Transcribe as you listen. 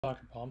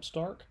Dr.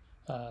 Baumstark.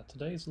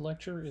 Today's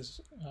lecture is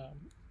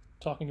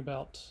talking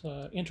about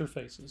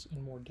interfaces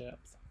in more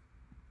depth.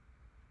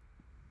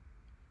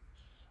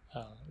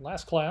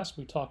 Last class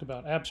we talked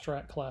about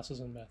abstract classes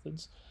and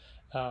methods,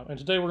 and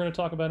today we're going to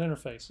talk about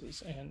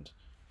interfaces. And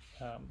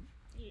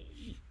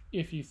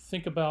if you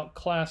think about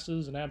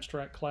classes and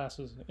abstract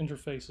classes and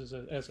interfaces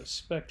as a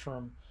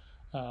spectrum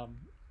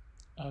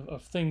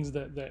of things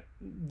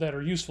that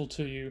are useful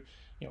to you,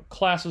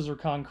 classes are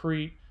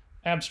concrete.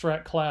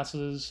 Abstract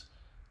classes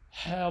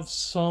have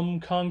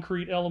some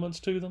concrete elements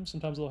to them.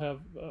 Sometimes they'll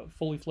have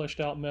fully fleshed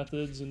out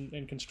methods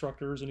and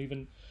constructors and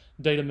even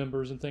data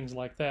members and things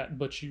like that,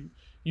 but you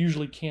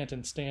usually can't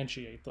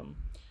instantiate them.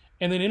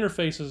 And then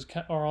interfaces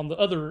are on the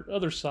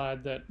other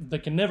side, that they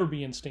can never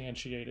be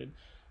instantiated.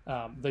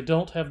 They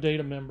don't have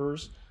data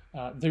members.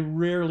 They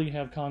rarely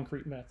have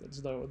concrete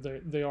methods, though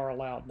they are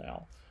allowed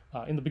now.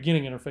 In the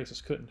beginning,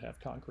 interfaces couldn't have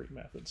concrete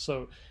methods.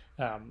 So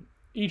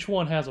each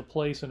one has a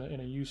place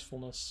and a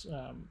usefulness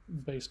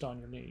based on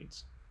your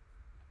needs.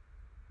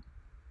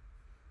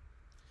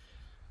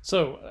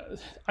 So,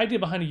 idea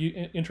behind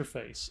an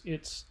interface: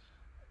 it's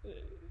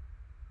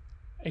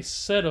a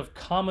set of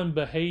common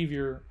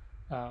behavior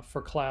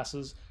for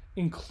classes,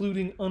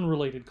 including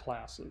unrelated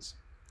classes.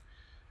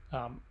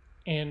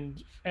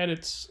 And at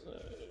its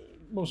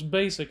most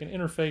basic, an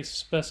interface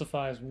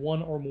specifies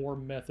one or more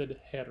method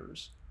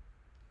headers.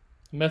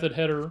 A method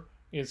header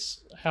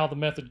is how the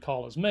method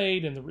call is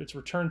made and its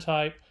return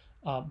type,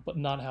 but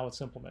not how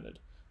it's implemented.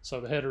 So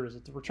the header is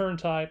the return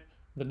type,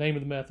 the name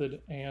of the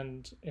method,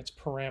 and its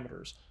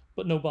parameters,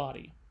 but no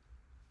body.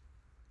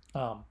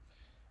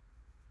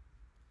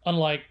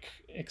 Unlike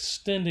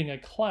extending a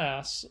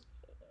class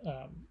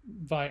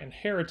via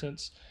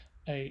inheritance,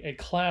 a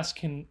class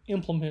can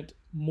implement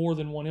more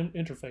than one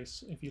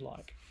interface if you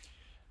like.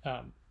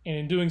 And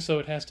in doing so,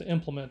 it has to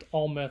implement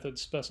all methods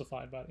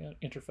specified by the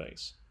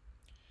interface.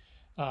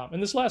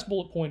 And this last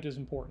bullet point is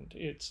important.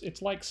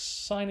 It's like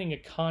signing a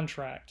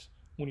contract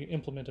when you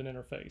implement an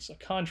interface. A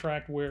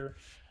contract where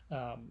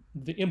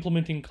the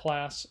implementing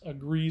class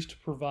agrees to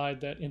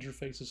provide that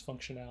interface's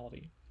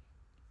functionality.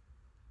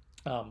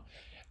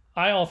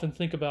 I often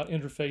think about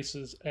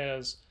interfaces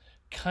as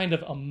kind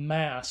of a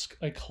mask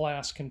a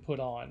class can put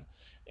on.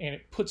 And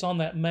it puts on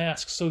that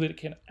mask so that it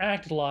can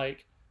act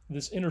like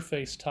this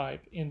interface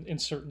type in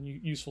certain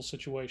useful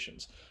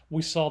situations.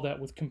 We saw that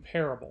with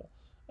comparable.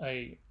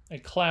 A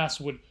class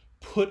would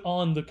put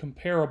on the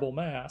comparable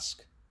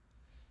mask,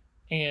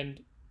 and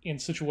in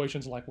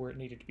situations like where it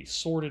needed to be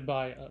sorted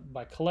by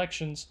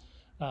collections,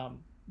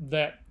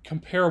 that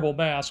comparable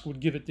mask would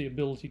give it the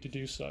ability to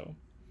do so.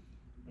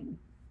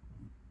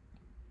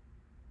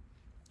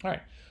 All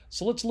right,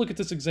 so let's look at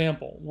this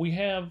example. We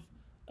have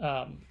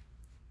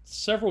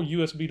several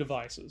USB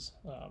devices: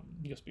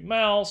 USB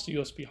mouse,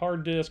 USB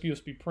hard disk,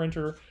 USB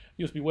printer,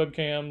 USB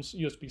webcams,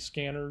 USB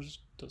scanners.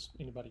 Does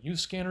anybody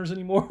use scanners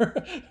anymore?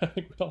 I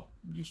think we all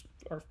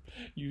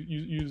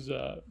use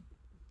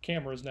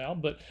cameras now,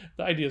 but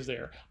the idea is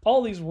there.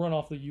 All these run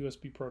off the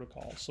USB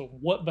protocol. So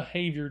what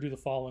behavior do the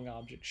following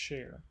objects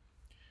share?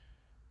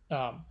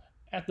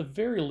 At the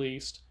very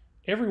least,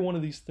 every one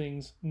of these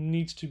things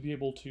needs to be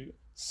able to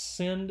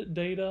send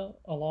data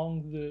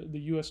along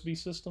the USB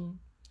system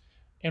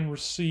and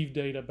receive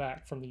data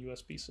back from the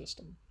USB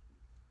system.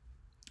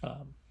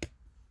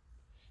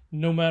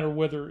 No matter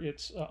whether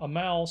it's a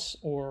mouse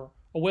or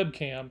a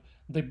webcam,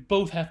 they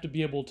both have to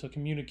be able to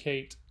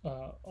communicate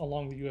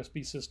along the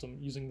USB system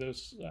using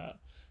those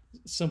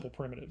simple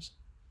primitives.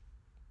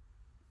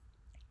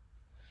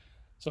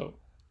 So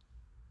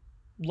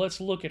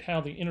let's look at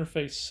how the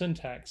interface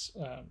syntax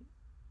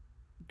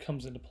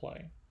comes into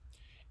play.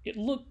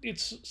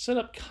 It's set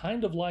up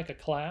kind of like a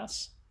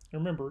class.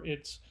 Remember,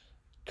 it's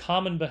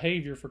common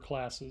behavior for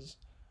classes.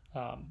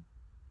 So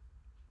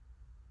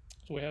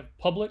we have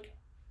public,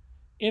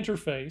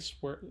 interface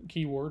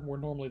keyword, where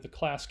normally the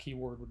class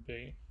keyword would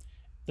be,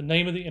 the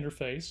name of the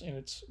interface, and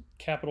it's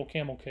capital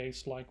camel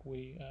case like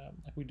we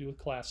do with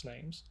class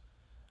names.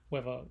 We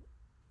have a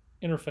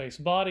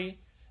interface body,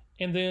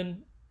 and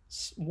then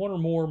one or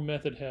more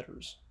method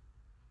headers.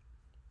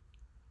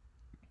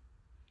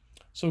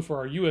 So for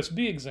our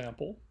USB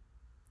example,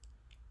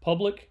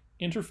 public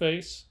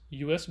interface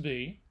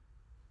USB,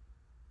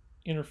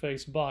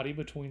 interface body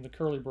between the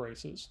curly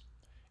braces,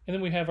 and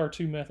then we have our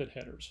two method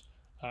headers.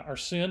 Our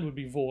send would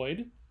be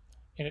void,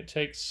 and it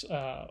takes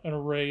an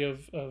array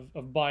of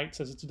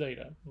bytes as its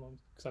data,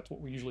 because that's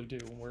what we usually do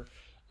when we're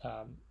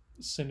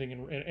sending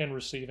and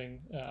receiving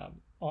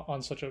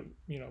on such a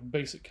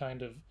basic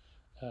kind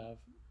of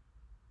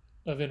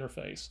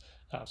interface.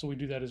 So we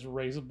do that as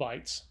arrays of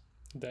bytes,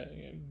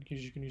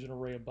 because you can use an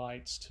array of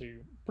bytes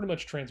to pretty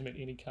much transmit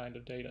any kind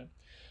of data.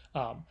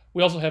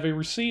 We also have a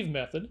receive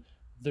method.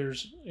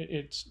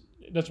 It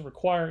doesn't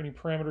require any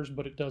parameters,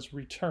 but it does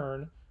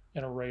return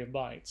an array of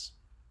bytes.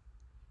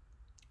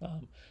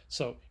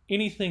 So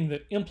anything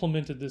that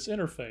implemented this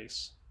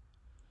interface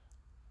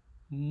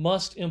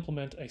must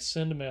implement a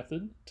send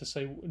method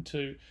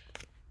to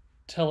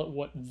tell it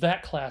what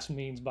that class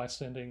means by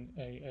sending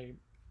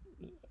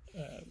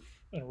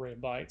an array of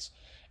bytes.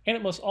 And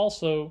it must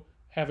also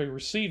have a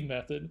receive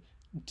method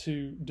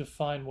to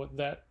define what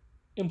that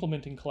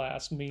implementing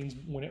class means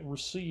when it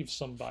receives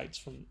some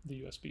bytes from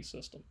the USB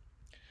system.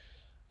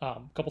 A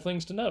couple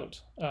things to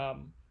note.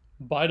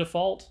 By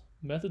default,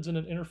 methods in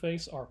an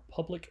interface are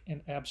public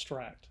and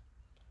abstract.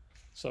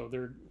 So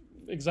they're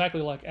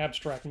exactly like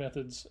abstract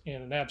methods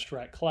in an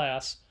abstract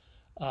class,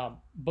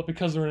 but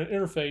because they're in an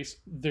interface,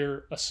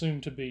 they're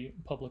assumed to be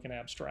public and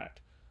abstract.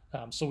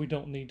 So we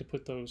don't need to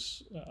put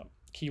those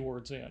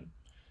keywords in.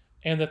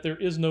 And that there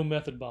is no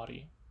method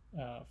body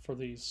for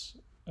these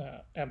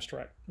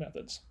abstract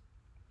methods.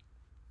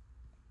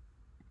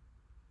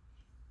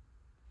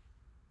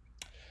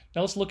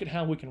 Now let's look at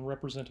how we can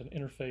represent an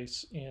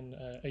interface in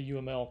a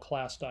UML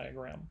class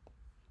diagram.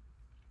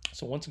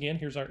 So once again,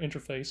 here's our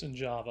interface in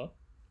Java.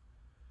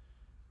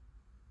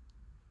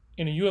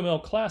 In a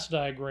UML class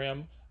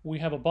diagram, we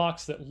have a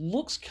box that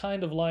looks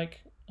kind of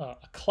like a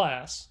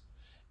class,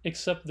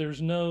 except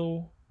there's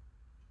no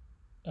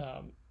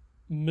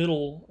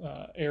middle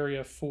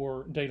area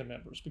for data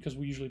members, because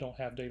we usually don't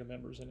have data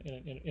members in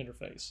an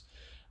interface.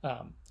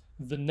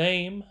 The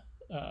name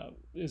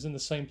is in the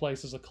same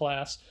place as a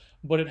class,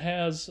 but it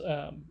has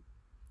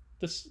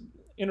this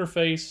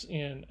interface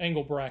in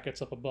angle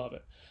brackets up above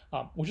it,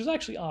 which is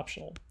actually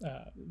optional.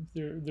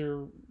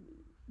 Their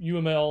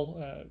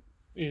UML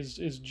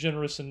is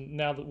generous, and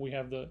now that we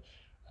have the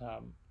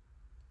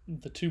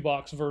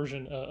two-box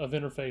version of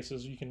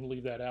interfaces, you can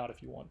leave that out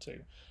if you want to.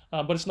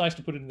 But it's nice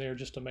to put it in there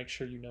just to make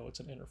sure you know it's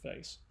an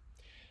interface.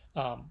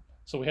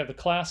 So we have the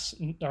class,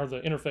 or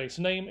the interface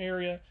name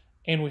area,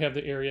 and we have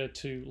the area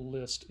to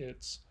list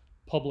its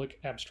public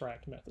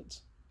abstract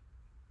methods.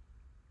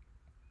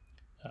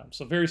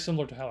 So very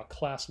similar to how a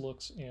class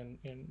looks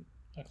in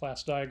a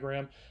class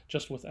diagram,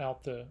 just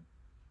without the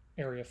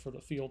area for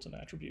the fields and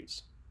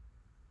attributes.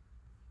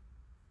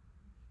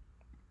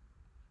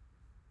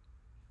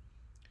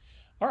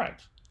 All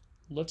right,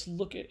 let's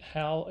look at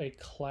how a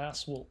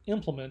class will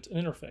implement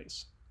an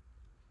interface.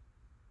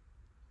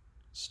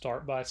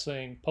 Start by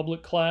saying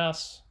public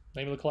class,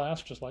 name of the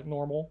class, just like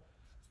normal,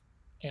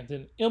 and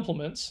then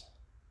implements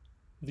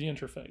the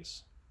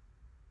interface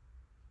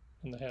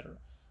in the header.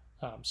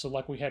 So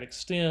like we had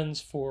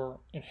extends for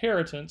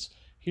inheritance,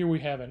 here we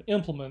have an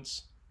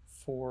implements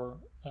for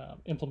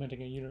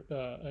implementing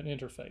an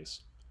interface.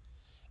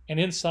 And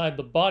inside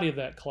the body of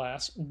that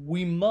class,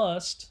 we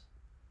must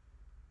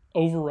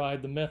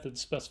override the method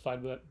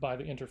specified by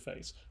the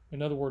interface.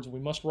 In other words, we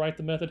must write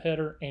the method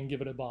header and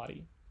give it a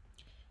body.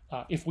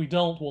 If we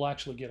don't, we'll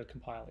actually get a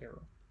compile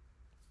error.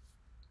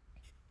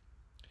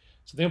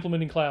 So the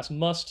implementing class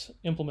must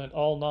implement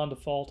all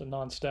non-default and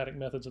non-static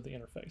methods of the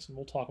interface. And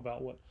we'll talk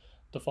about what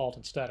default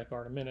and static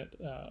are in a minute.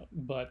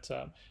 But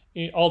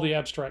all the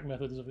abstract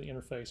methods of the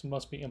interface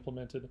must be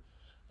implemented.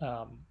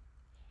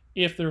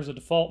 If there's a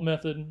default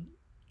method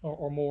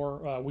or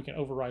more, we can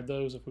override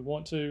those if we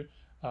want to.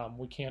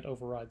 We can't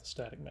override the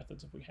static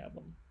methods if we have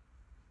them.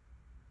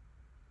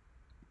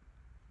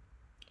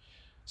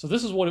 So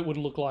this is what it would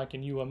look like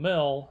in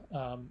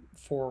UML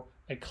for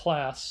a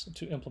class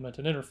to implement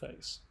an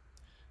interface.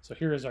 So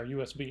here is our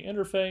USB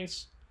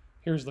interface.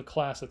 Here's the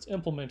class that's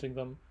implementing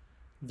them.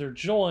 They're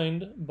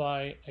joined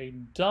by a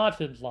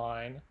dotted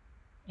line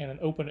and an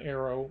open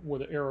arrow where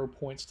the arrow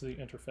points to the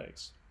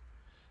interface.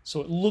 So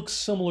it looks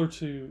similar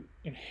to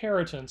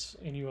inheritance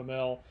in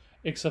UML,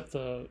 except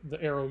the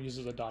arrow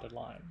uses a dotted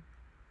line.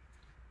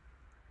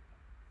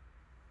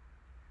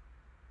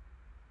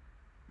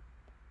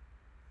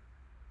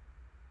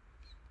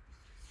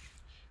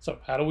 So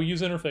how do we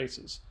use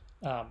interfaces?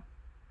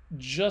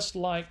 Just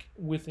like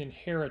with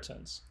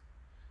inheritance,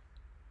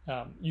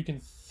 you can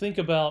think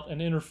about an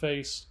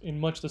interface in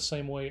much the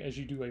same way as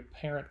you do a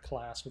parent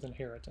class with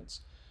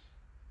inheritance.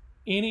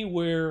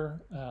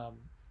 Anywhere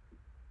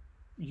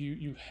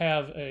you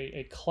have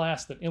a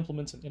class that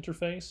implements an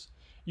interface,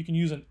 you can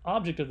use an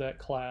object of that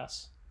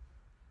class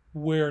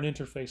where an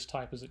interface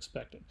type is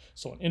expected.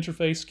 So an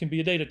interface can be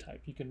a data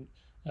type. You can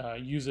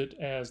use it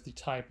as the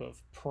type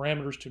of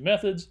parameters to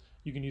methods.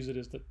 You can use it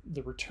as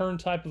the return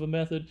type of a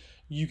method.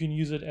 You can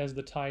use it as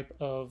the type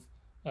of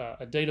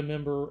a data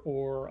member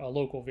or a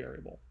local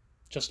variable,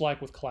 just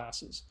like with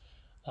classes.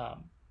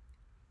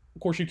 Of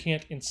course, you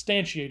can't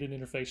instantiate an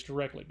interface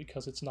directly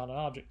because it's not an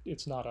object,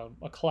 it's not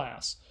a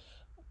class.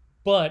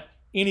 But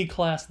any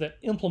class that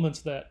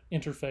implements that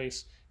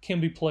interface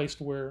can be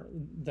placed where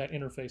that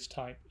interface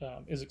type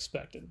is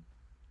expected.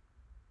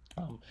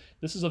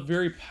 This is a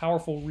very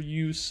powerful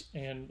reuse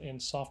and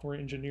software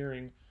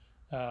engineering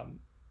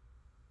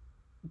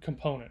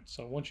component.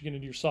 So once you get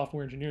into your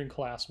software engineering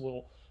class,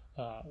 you'll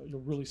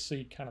really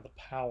see kind of the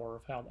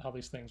power of how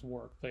these things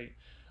work. They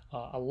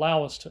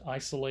allow us to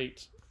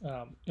isolate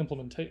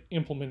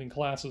implementing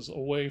classes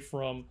away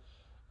from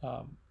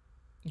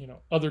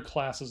other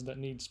classes that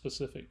need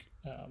specific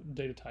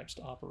data types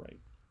to operate.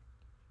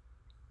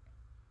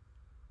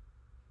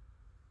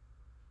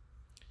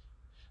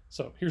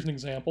 So here's an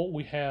example.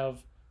 We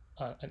have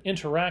an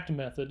interact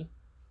method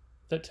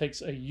that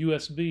takes a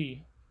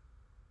USB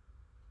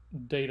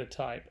data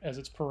type as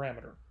its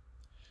parameter.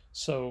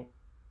 So,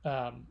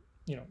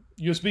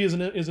 USB is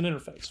an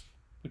interface.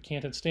 We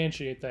can't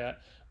instantiate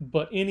that,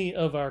 but any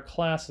of our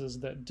classes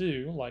that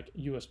do, like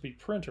USB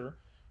printer,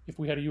 if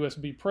we had a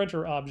USB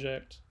printer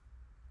object,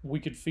 we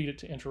could feed it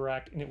to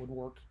interact and it would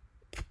work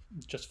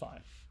just fine.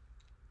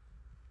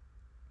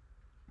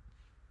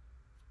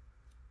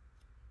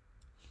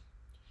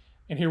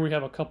 And here we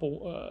have a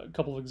couple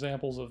of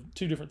examples of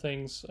two different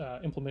things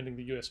implementing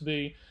the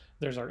USB.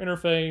 There's our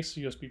interface.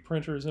 USB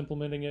printer is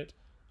implementing it.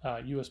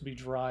 USB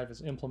drive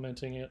is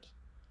implementing it.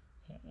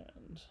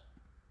 And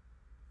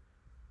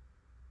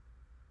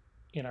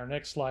in our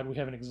next slide, we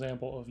have an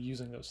example of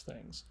using those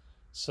things.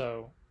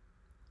 So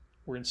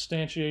we're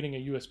instantiating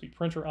a USB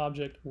printer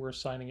object. We're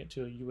assigning it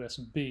to a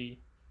USB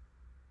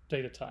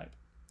data type.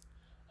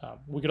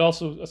 We could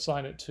also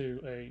assign it to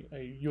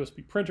a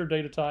USB printer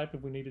data type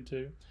if we needed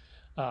to.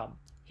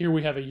 Here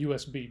we have a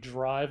USB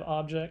drive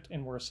object,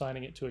 and we're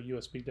assigning it to a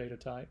USB data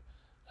type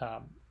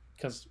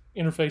because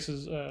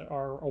interfaces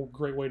are a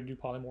great way to do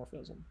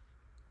polymorphism.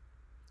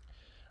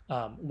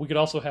 We could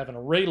also have an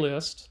array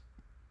list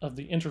of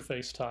the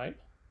interface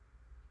type,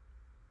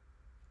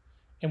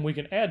 and we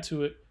can add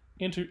to it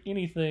into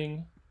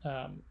anything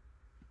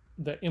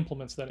that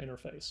implements that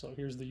interface. So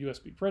here's the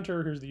USB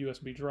printer, here's the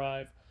USB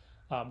drive.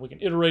 We can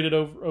iterate it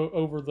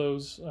over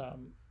those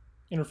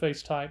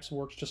interface types.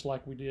 Works just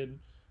like we did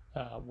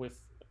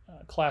with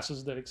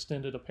classes that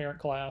extended a parent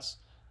class.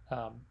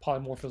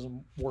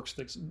 Polymorphism works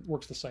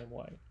the same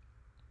way.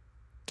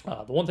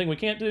 The one thing we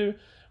can't do,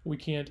 we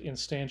can't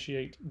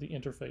instantiate the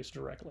interface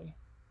directly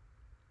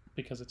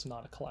because it's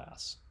not a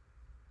class.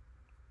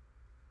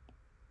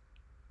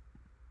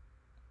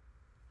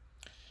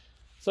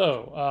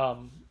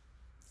 So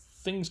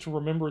things to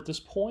remember at this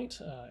point: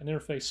 an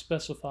interface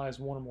specifies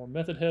one or more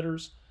method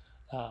headers.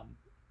 And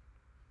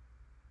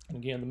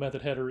again, the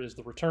method header is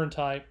the return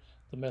type,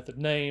 the method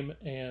name,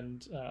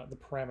 and the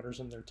parameters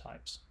in their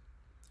types.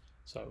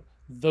 So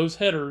those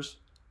headers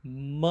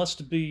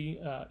must be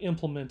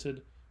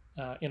implemented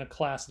in a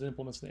class that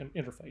implements the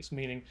interface,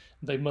 meaning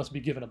they must be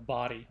given a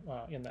body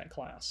in that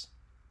class.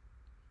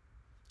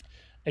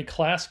 A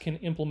class can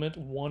implement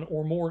one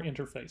or more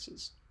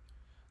interfaces.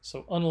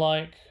 So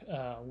unlike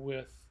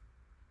with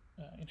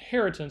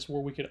inheritance,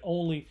 where we could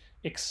only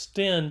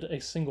extend a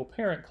single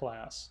parent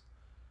class,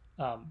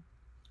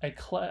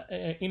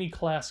 any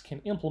class can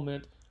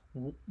implement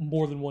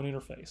more than one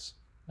interface.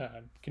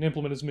 Can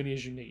implement as many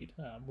as you need,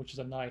 which is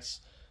a nice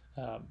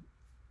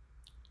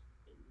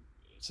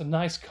it's a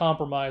nice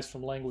compromise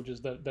from languages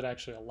that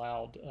actually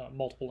allowed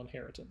multiple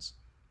inheritance.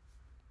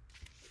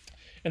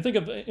 And think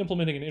of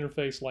implementing an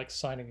interface like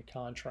signing a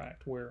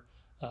contract, where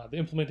the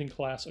implementing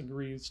class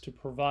agrees to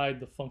provide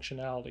the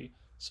functionality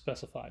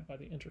specified by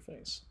the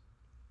interface.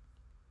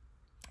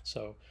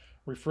 So,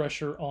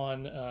 refresher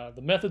on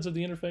the methods of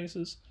the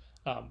interfaces.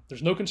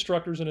 There's no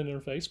constructors in an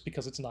interface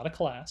because it's not a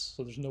class,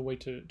 so there's no way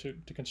to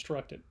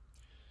construct it.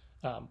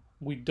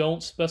 We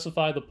don't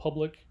specify the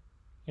public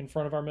in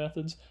front of our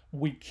methods.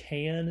 We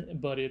can,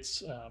 but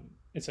it's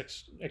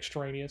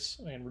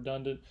extraneous and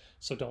redundant,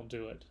 so don't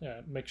do it.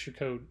 Makes your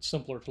code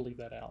simpler to leave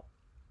that out.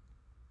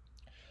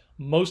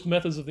 Most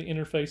methods of the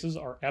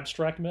interfaces are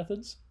abstract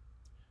methods,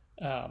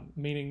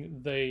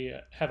 meaning they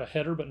have a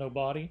header but no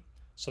body,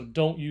 so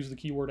don't use the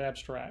keyword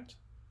abstract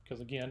because,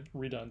 again,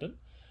 redundant.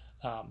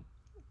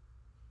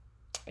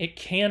 It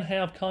can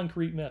have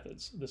concrete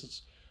methods. This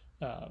is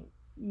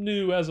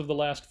new as of the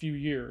last few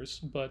years,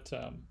 but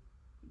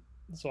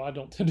so I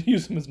don't tend to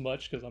use them as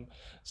much because I'm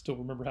still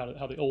remember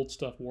how the old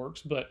stuff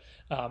works, but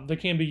they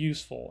can be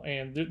useful.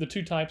 And the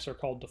two types are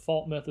called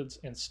default methods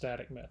and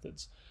static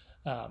methods.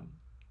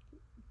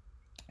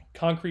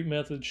 Concrete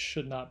methods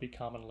should not be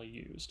commonly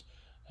used.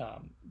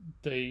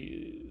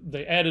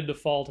 They added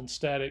default and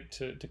static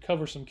to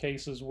cover some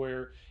cases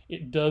where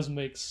it does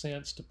make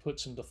sense to put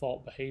some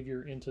default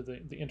behavior into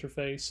the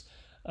interface,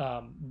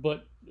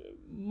 but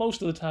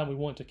most of the time we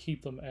want to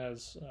keep them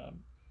as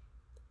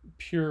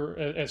pure,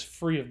 as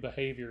free of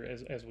behavior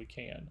as we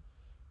can.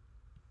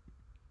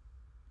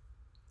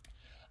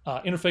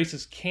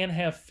 Interfaces can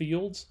have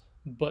fields,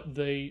 but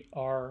they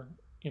are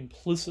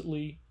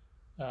implicitly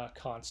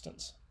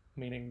constants,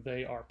 meaning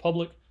they are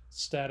public,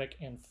 static,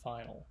 and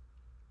final.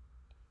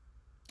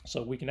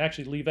 So we can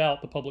actually leave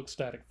out the public,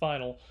 static,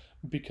 final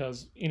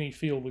because any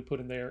field we put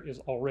in there is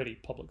already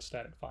public,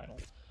 static, final.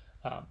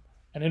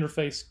 An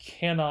interface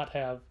cannot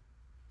have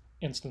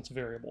instance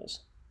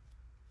variables.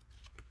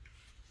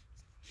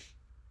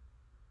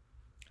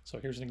 So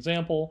here's an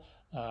example.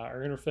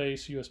 Our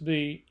interface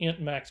USB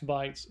int max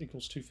bytes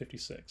equals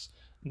 256.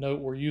 Note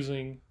we're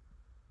using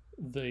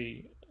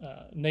the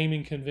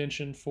naming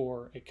convention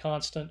for a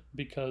constant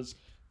because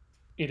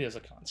it is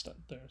a constant.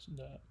 There's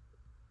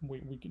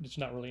it's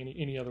not really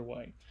any other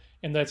way,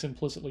 and that's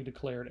implicitly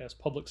declared as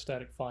public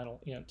static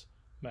final int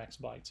max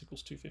bytes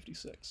equals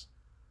 256.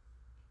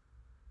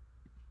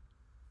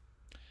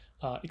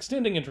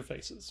 Extending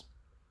interfaces.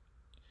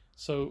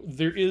 So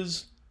there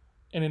is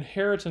an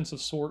inheritance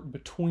of sort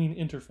between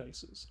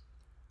interfaces.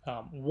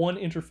 One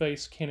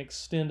interface can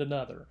extend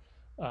another.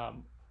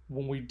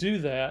 When we do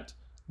that,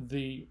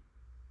 the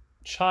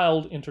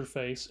child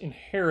interface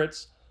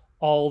inherits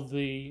all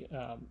the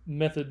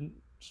methods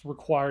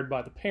required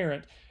by the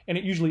parent, and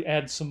it usually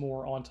adds some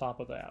more on top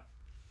of that.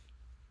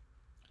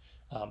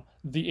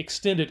 The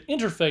extended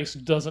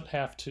interface doesn't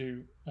have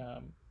to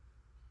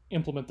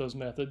implement those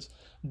methods,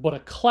 but a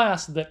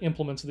class that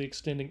implements the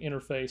extending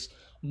interface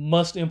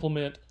must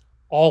implement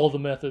all of the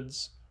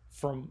methods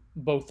from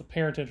both the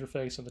parent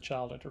interface and the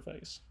child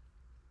interface.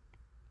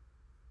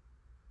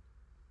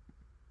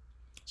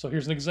 So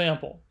here's an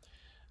example.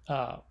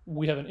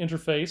 We have an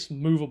interface,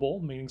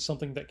 movable, meaning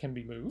something that can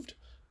be moved,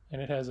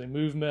 and it has a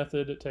move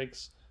method. It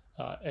takes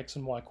x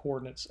and y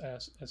coordinates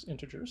as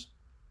integers.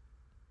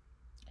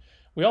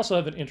 We also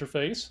have an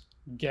interface,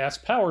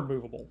 gas-powered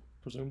movable,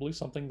 presumably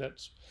something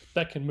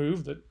that can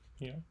move, that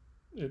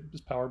it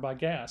is powered by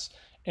gas,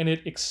 and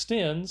it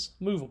extends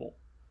movable.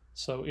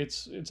 So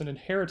it's an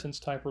inheritance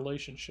type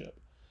relationship.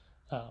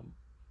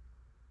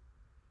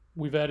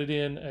 We've added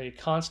in a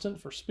constant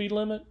for speed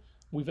limit.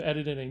 We've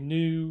added in a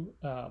new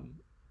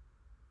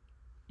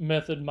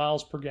method,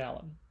 miles per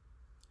gallon.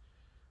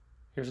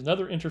 Here's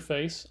another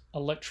interface,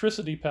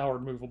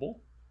 electricity-powered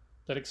movable,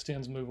 that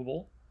extends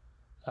movable.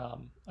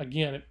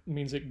 Again, it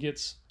means it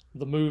gets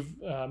the move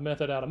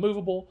method out of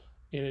movable.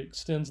 It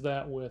extends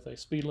that with a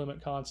speed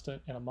limit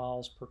constant and a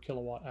miles per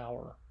kilowatt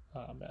hour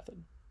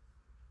method.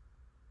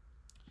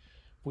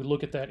 If we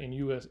look at that in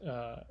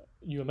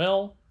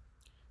UML,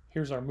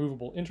 here's our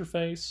movable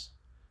interface.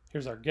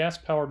 Here's our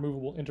gas-powered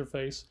movable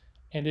interface,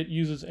 and it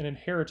uses an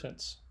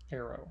inheritance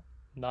arrow,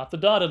 not the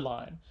dotted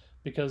line,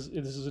 because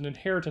this is an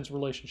inheritance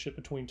relationship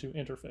between two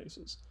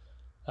interfaces.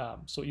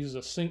 So it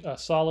uses a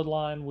solid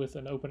line with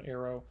an open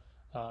arrow.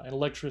 An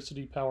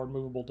electricity-powered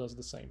movable does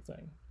the same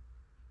thing.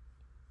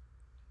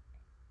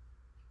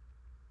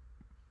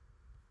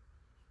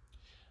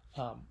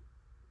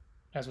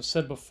 As was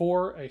said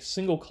before, a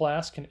single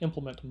class can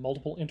implement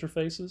multiple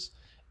interfaces,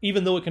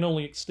 even though it can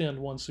only extend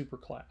one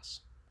superclass.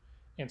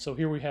 And so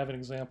here we have an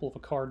example of a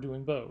car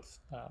doing both.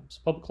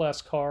 So public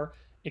class car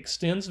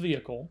extends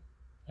vehicle,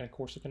 and of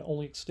course it can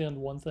only extend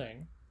one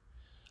thing,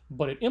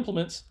 but it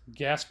implements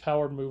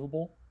gas-powered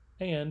movable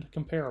and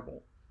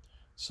comparable.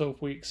 So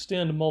if we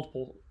extend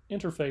multiple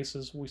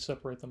interfaces, we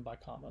separate them by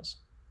commas.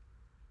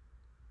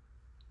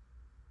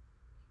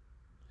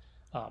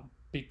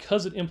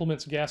 Because it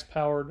implements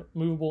gas-powered,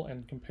 movable,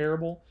 and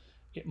comparable,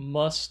 it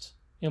must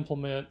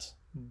implement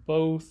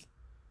both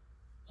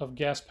of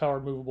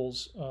gas-powered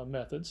movable's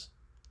methods,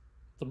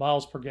 the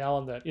miles per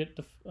gallon that it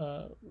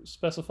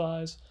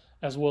specifies,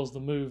 as well as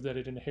the move that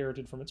it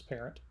inherited from its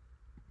parent.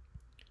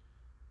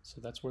 So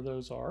that's where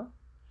those are.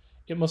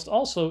 It must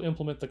also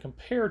implement the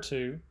compare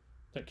to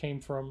that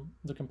came from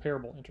the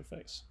comparable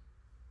interface.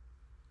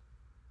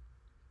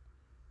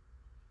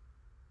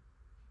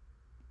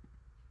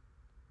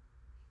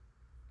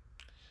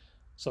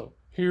 So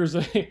here's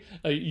a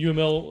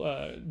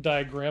UML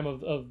diagram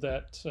of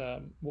that,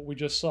 what we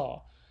just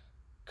saw.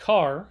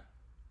 Car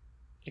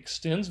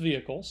extends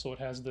vehicle, so it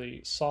has the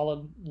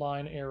solid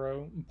line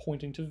arrow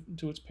pointing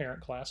to its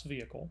parent class,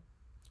 vehicle.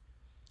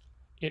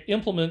 It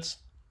implements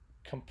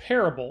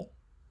comparable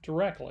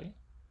directly,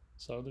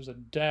 so there's a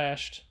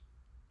dashed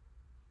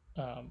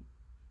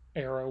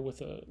arrow with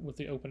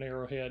the open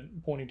arrowhead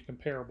pointing to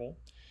comparable.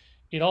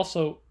 It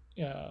also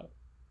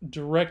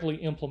directly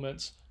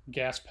implements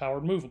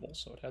gas-powered movable,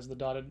 so it has the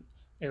dotted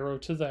arrow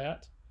to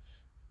that.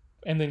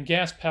 And then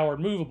gas-powered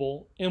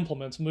movable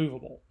implements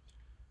movable,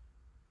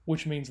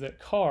 which means that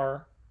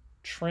car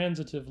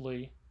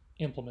transitively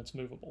implements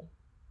movable.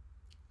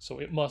 So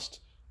it must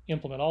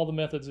implement all the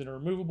methods that are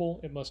movable.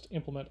 It must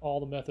implement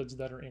all the methods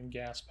that are in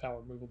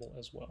gas-powered movable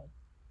as well.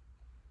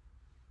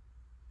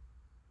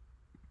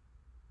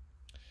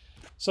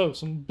 So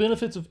some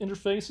benefits of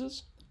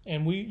interfaces,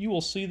 and you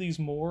will see these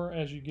more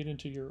as you get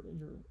into your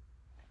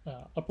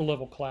upper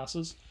level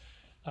classes.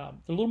 They're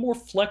a little more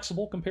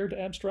flexible compared to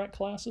abstract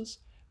classes.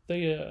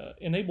 They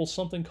enable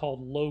something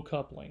called low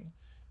coupling,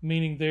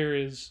 meaning there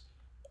is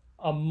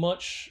a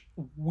much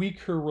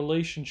weaker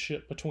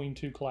relationship between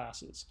two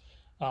classes.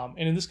 And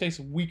in this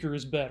case, weaker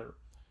is better.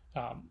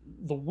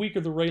 The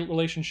weaker the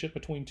relationship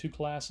between two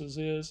classes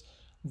is,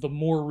 the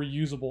more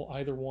reusable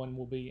either one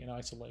will be in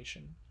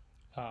isolation.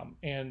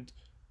 And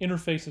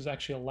interfaces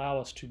actually allow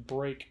us to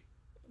break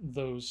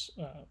those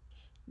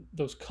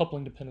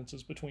coupling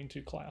dependencies between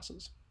two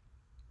classes.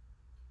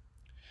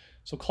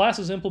 So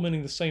classes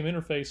implementing the same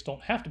interface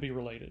don't have to be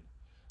related.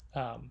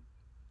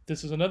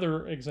 This is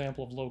another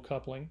example of low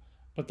coupling,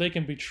 but they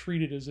can be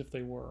treated as if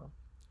they were.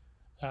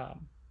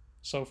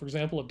 So for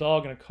example, a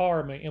dog and a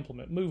car may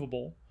implement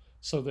movable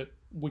so that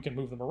we can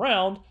move them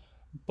around,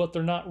 but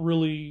they're not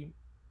really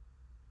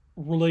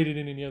related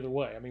in any other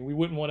way. I mean, we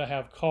wouldn't want to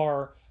have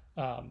car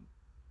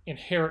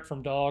inherit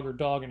from dog or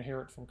dog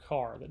inherit from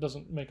car. That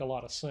doesn't make a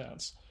lot of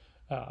sense.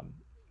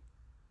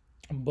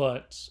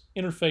 But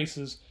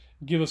interfaces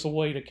give us a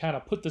way to kind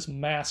of put this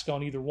mask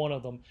on either one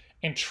of them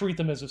and treat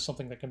them as if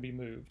something that can be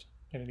moved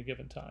at any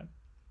given time.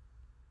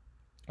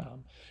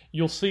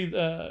 You'll see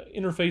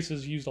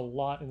interfaces used a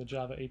lot in the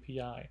Java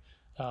API.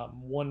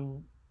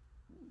 One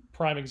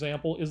prime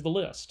example is the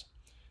list.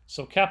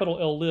 So capital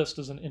L list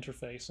is an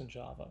interface in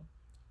Java.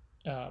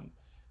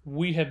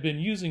 We have been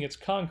using its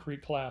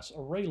concrete class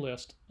array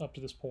list up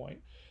to this point,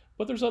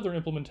 but there's other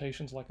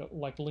implementations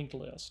like linked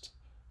list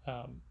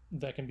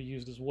that can be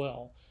used as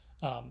well.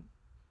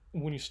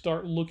 When you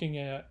start looking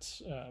at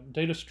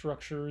data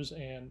structures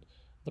and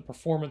the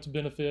performance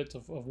benefits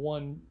of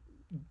one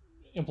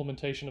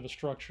implementation of a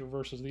structure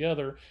versus the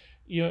other,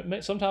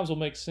 sometimes it'll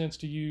make sense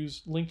to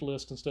use linked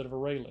list instead of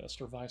array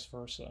list, or vice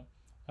versa.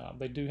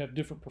 They do have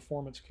different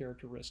performance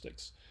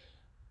characteristics.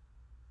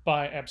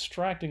 By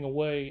abstracting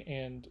away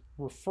and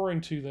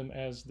referring to them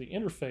as the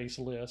interface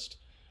list,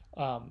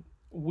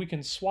 we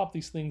can swap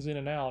these things in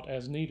and out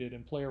as needed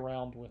and play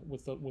around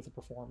with the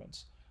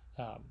performance.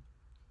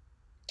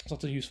 So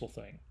it's a useful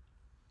thing.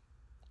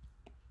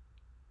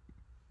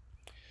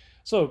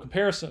 So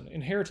comparison,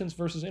 inheritance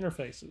versus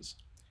interfaces.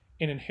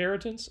 In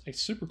inheritance, a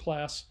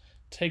superclass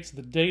takes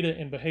the data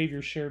and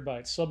behavior shared by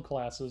its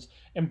subclasses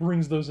and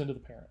brings those into the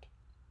parent.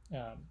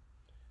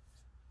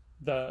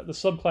 The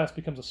subclass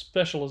becomes a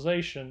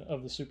specialization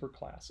of the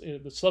superclass.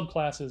 The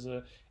subclass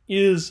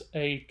is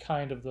a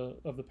kind of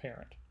the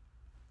parent.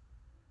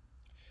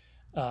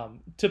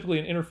 Typically,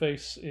 an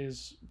interface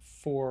is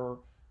for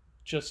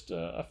just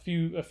a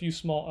few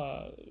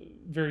small,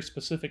 very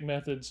specific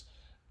methods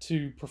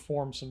to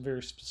perform some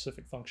very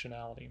specific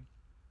functionality.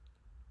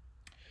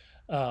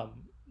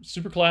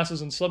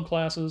 Superclasses and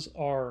subclasses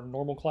are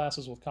normal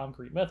classes with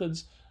concrete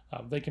methods.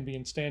 They can be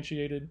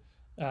instantiated.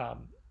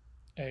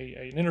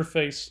 An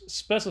interface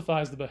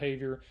specifies the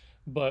behavior,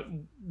 but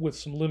with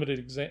some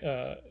limited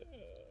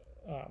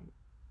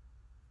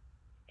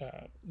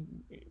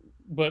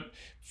but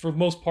for the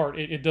most part,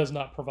 it does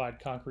not provide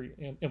concrete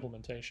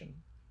implementation.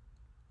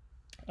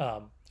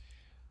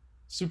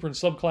 Super and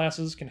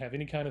subclasses can have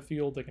any kind of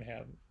field. They can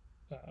have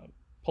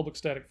public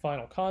static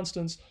final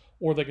constants,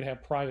 or they can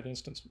have private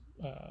instance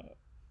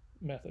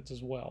methods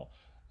as well.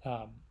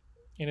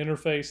 In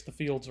interface, the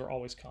fields are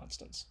always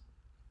constants.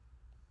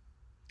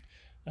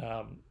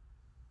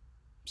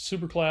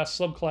 Superclass,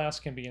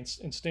 subclass can be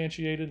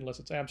instantiated unless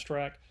it's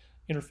abstract.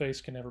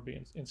 Interface can never be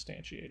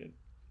instantiated.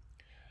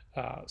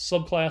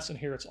 Subclass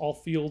inherits all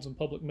fields and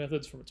public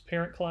methods from its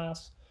parent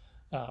class.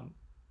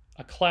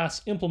 A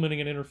class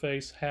implementing an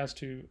interface has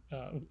to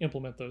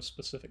implement those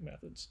specific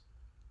methods.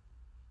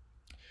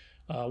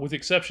 With the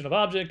exception of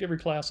object, every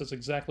class has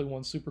exactly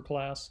one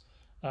superclass,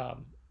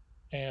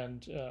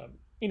 and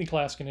any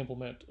class can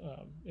implement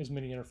as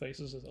many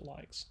interfaces as it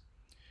likes.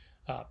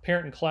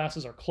 Parent and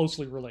classes are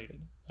closely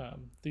related.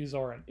 These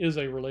are an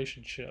is-a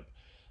relationship.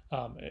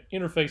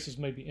 Interfaces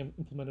may be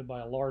implemented by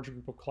a large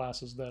group of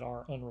classes that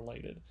are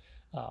unrelated.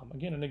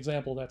 Again, an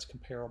example that's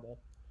comparable.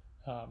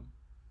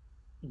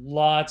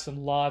 Lots and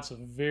lots of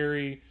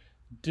very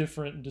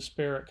different,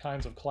 disparate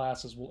kinds of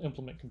classes will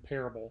implement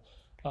comparable,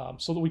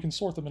 so that we can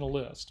sort them in a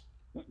list.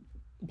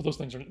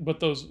 But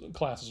those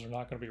classes are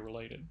not going to be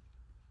related.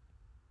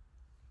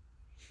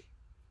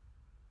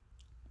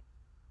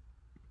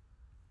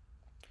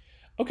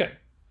 Okay,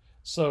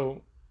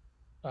 so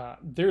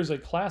there's a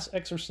class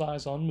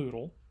exercise on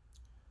Moodle.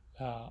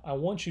 I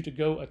want you to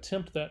go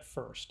attempt that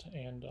first,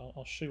 and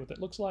I'll show you what that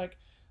looks like.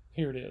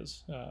 Here it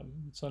is.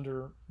 It's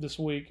under this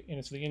week, and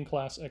it's the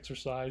in-class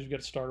exercise. You've got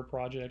to start a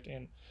project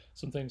and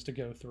some things to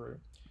go through.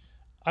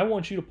 I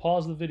want you to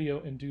pause the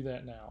video and do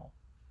that now.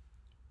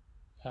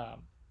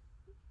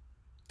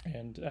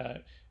 And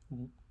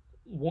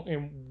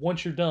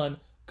once you're done,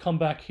 come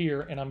back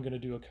here, and I'm going to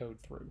do a code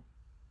through.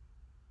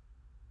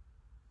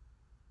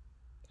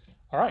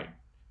 All right.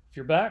 If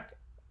you're back,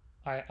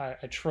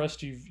 I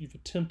trust you've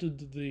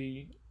attempted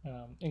the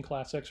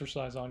in-class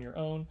exercise on your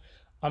own.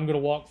 I'm going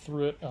to walk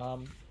through it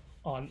on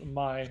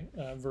my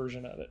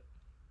version of it.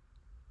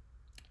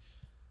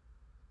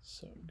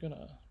 So I'm going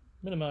to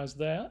minimize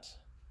that.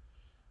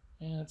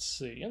 And let's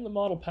see. In the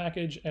model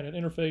package, add an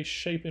interface,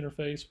 shape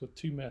interface with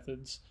two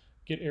methods,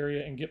 get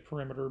area and get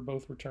perimeter,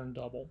 both return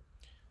double.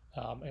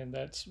 And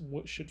that's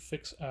what should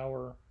fix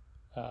our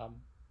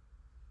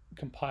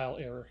compile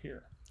error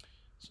here.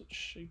 So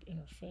shape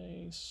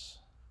interface.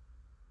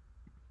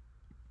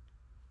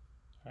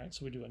 All right,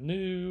 so we do a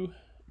new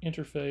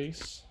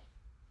interface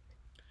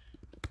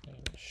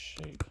and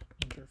shape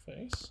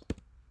interface.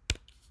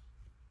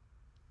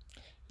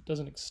 It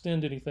doesn't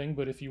extend anything,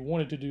 but if you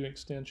wanted to do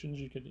extensions,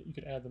 you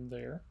could add them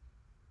there.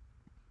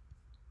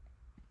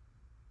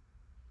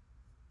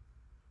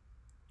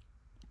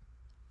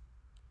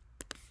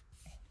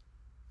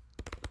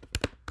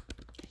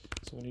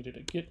 So we needed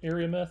a get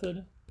area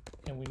method,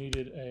 and we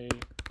needed a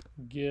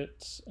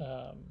get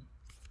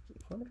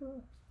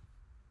perimeter.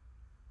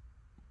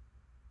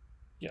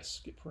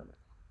 Yes, get perimeter.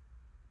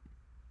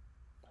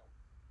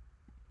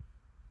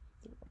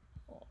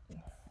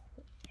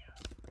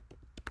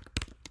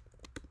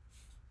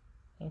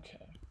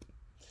 Okay.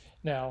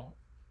 Now,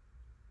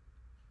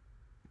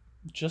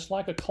 just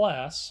like a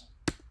class,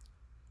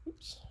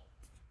 oops,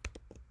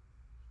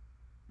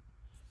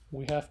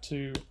 we have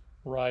to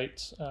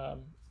write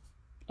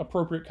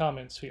appropriate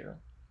comments here.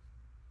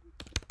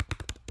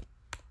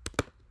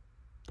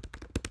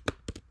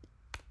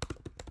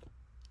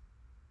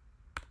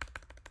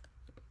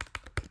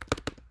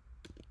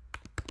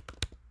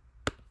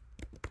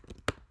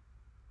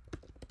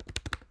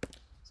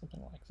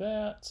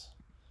 that.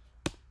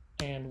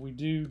 And we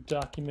do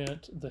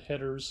document the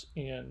headers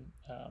in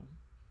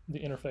the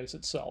interface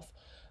itself.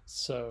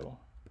 So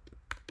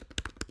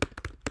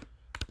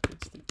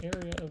it's the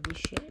area of this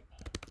shape.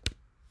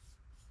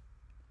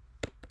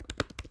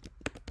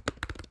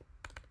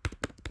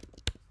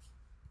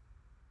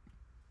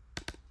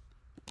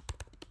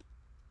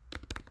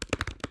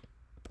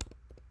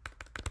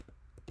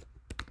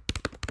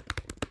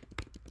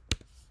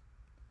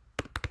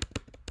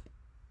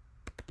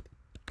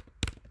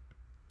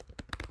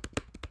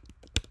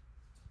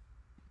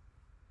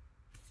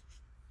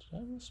 Did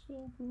I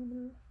misspell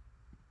perimeter?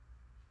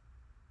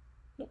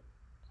 Nope.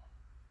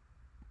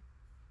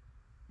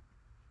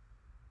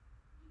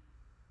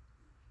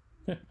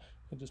 It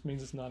just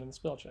means it's not in the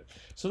spell check.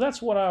 So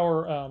that's what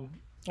our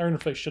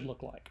interface should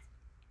look like,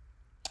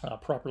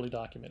 properly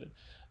documented.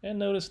 And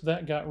notice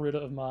that got rid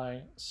of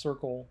my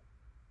circle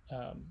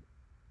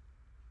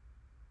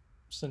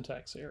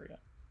syntax area.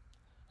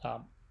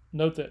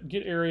 Note that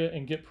get area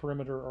and get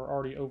perimeter are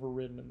already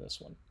overridden in this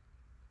one.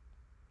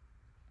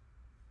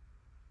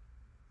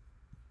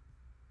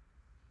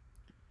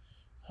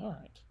 All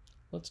right,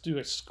 let's do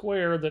a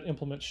square that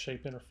implements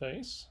shape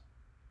interface.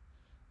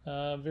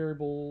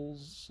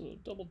 Variables,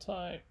 double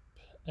type,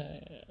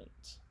 and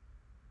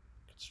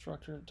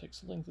constructor that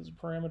takes length as a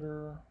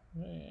parameter,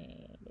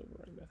 and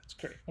overriding methods.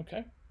 Great,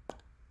 okay.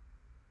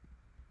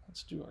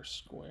 Let's do our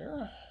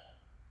square.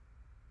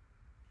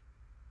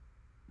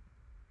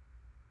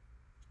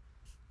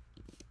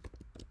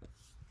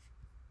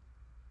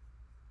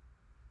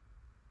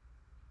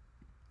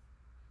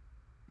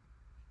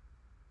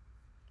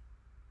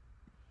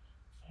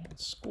 And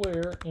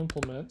square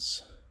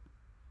implements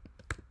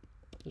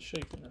the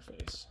shape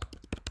interface.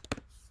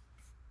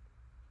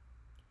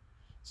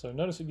 So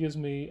notice it gives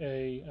me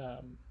a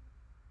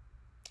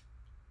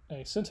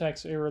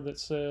syntax error that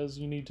says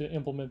you need to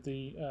implement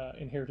the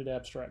inherited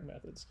abstract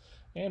methods.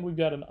 And we've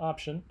got an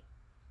option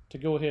to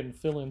go ahead and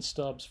fill in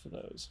stubs for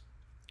those.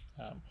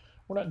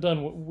 We're not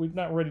done, we're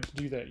not ready to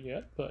do that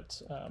yet,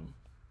 but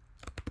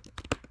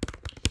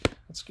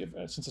let's give,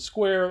 since a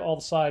square, all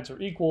the sides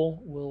are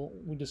equal,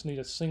 we just need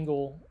a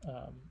single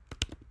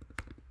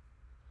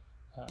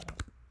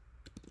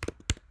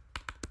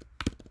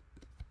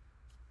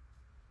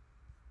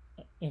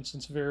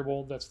instance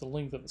variable. That's the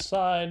length of the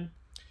side.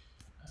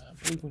 I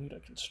believe we need a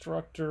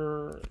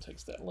constructor that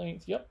takes that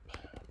length. Yep.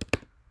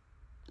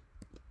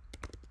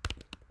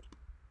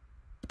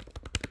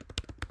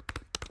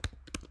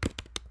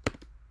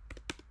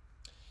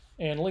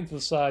 And length of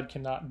the side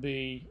cannot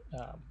be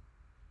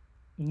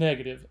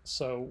negative,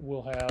 so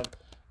we'll have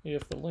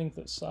if the length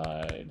of the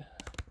side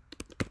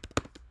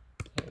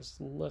is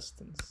less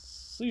than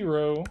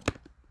 0,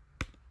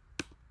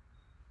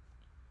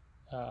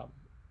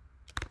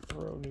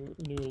 throw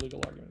new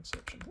legal argument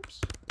exception.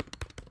 Oops.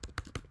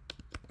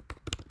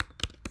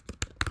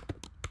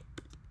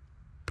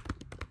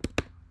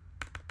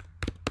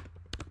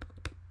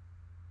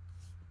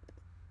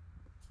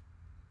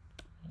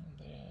 And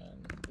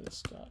then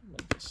this dot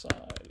length of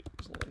side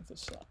is length of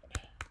side.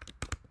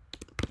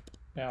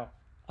 Now,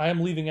 I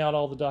am leaving out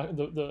all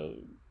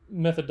the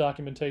method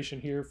documentation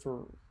here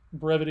for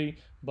brevity,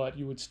 but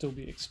you would still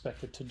be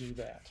expected to do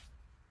that.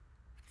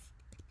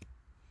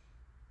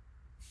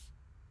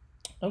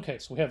 Okay,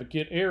 so we have a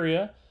get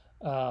area.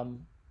 The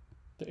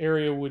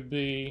area would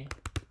be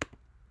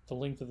the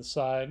length of the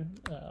side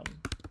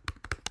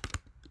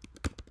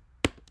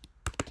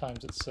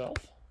times itself.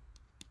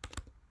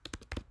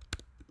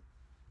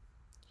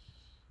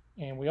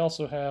 And we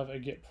also have a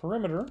get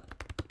perimeter,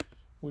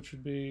 which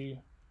would be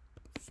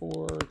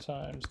 4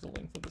 times the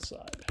length of the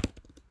side.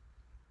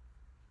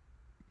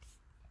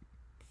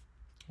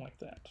 Like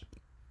that.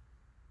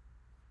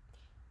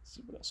 Let's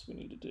see what else we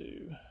need to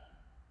do.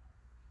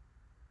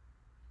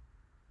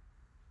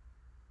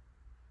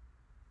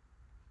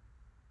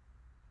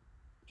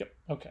 Yep,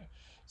 okay.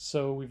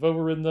 So we've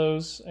overridden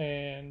those,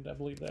 and I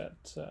believe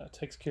that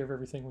takes care of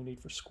everything we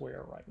need for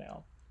square right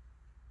now.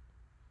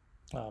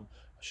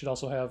 I should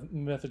also have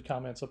method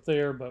comments up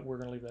there, but we're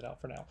going to leave that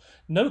out for now.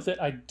 Note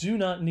that I do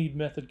not need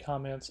method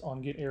comments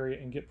on get area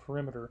and get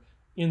perimeter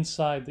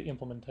inside the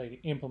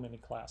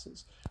implemented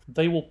classes.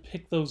 They will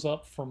pick those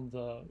up from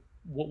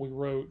what we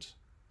wrote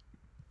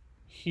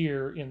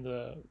here in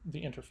the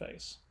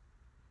interface.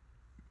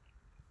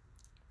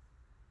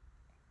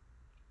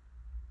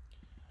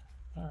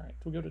 All right,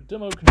 we'll go to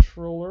demo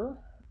controller,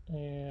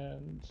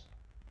 and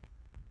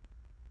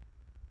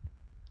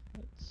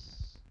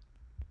let's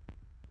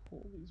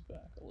pull these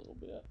back a little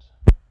bit.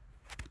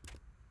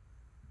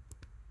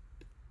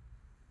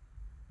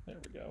 There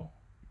we go.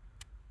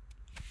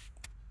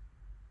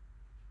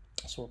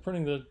 So we're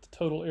printing the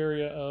total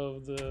area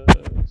of the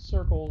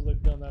circles.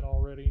 They've done that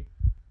already.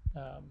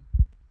 We're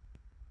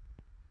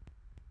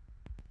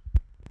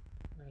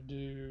going to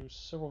do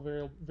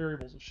several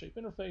variables of shape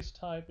interface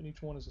type, and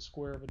each one is a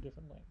square of a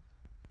different length.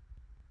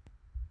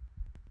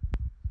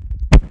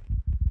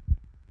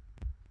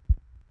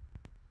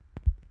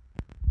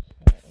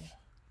 Okay.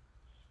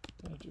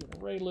 I'm going to do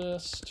an array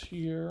list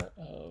here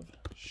of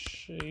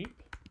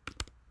shape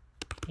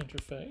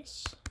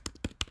interface.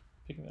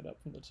 Picking that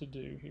up from the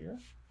to-do here.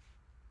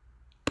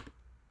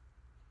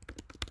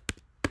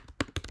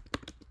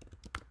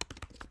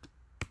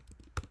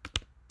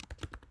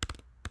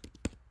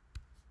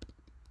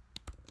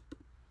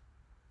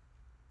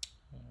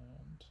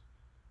 And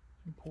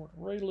import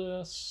array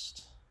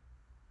list.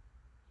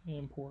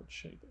 Import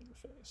shape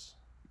interface.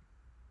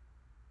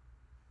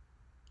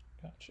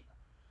 Gotcha.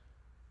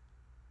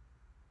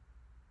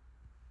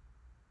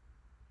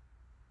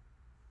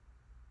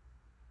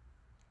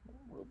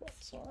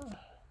 Robots are.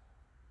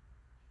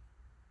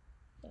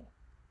 Oh.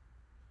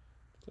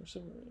 Clear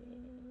server.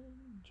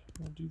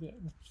 We'll do that.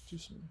 We'll do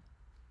some.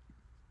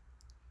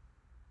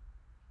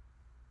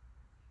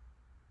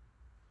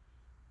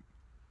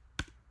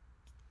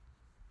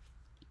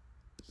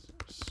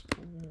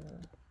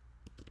 Square.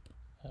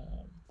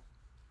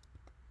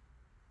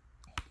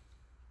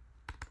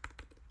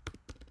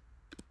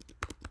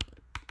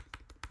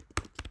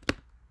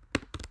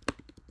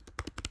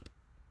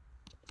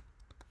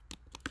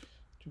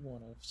 Do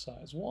one of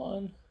size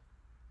 1.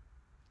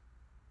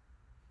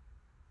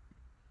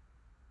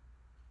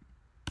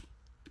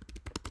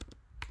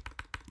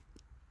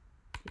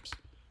 Oops.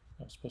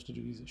 I was supposed to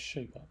do these as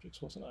shape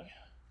objects, wasn't I?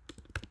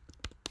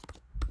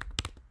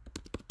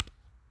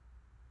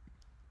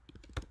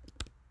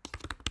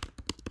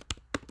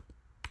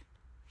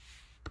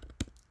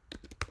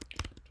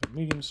 Do a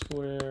medium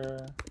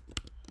square.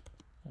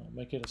 I'll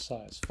make it a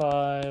size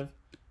 5.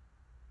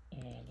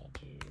 And I'll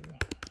do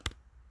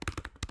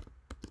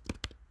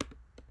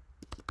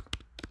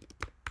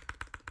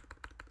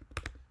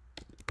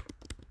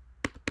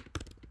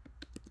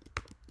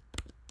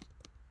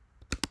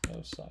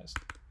size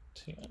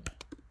 10.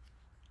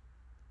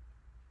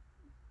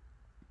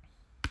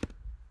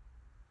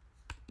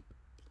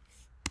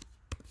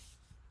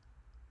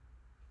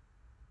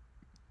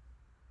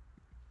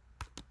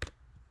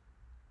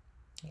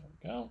 There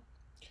we go.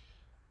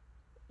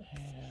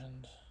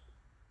 And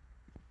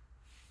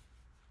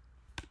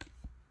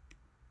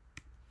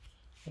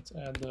let's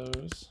add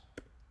those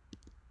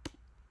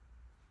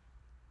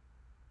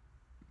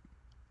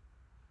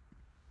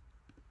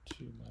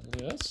to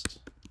my list.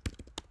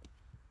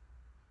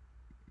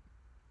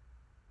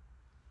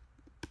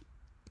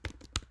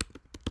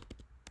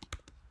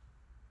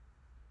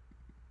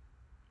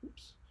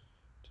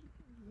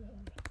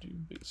 Do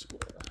big square.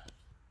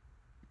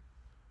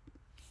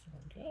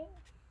 There we go.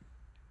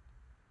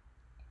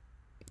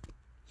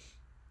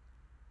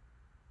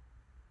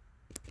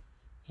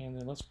 And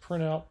then let's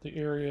print out the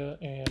area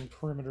and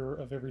perimeter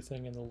of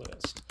everything in the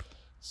list.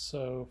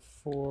 So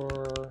for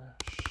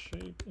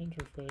shape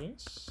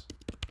interface,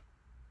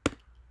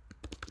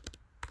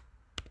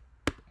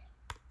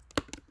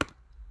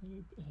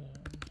 in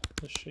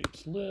the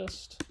shapes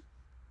list,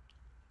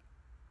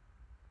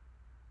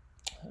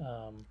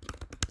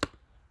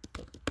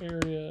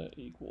 area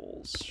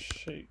equals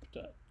shape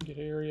dot get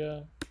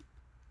area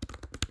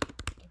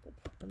double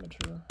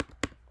perimeter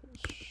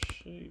equals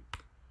shape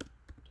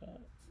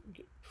dot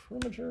get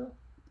perimeter.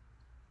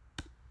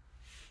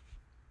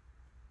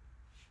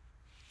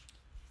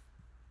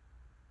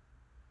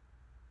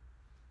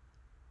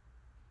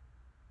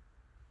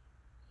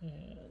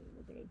 And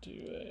we're going to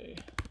do a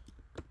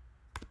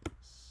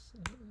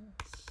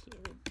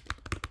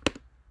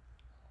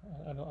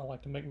I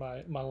like to make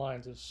my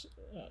lines as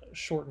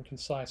short and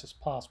concise as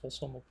possible,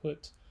 so I'm going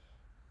to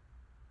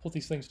put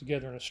these things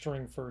together in a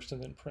string first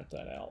and then print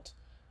that out.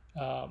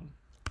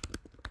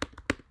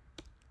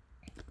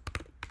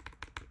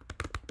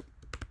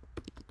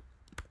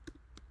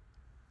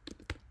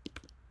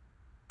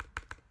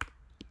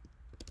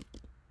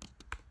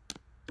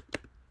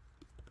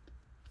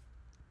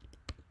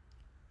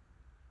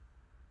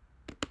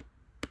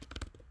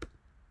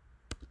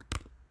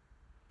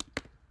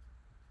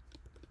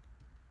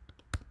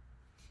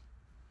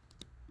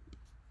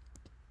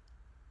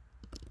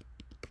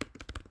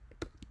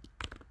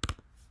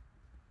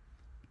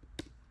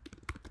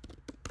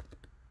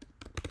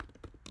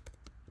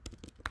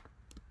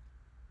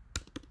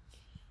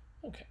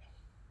 Okay,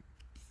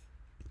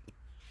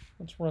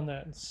 let's run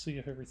that and see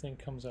if everything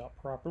comes out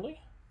properly.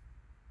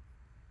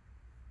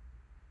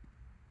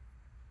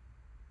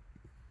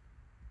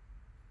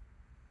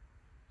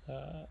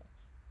 All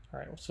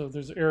right, so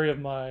there's an area of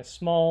my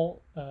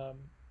small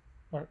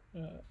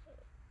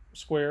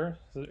square,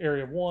 the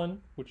area of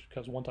 1, which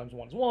because 1 times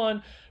 1 is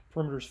 1,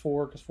 perimeter is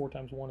 4 because 4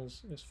 times 1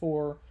 is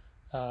 4.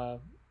 The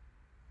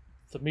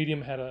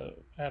medium had a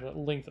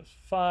length of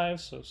 5,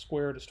 so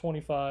squared is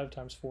 25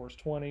 times 4 is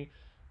 20.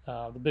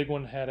 The big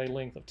one had a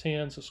length of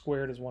 10, so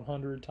squared is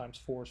 100 times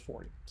 4 is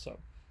 40. So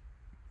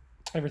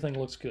everything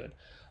looks good.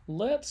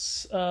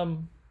 Let's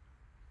throw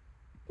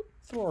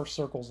our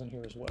circles in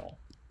here as well.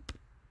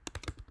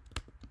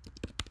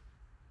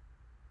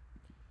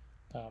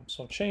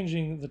 So I'm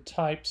changing the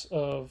types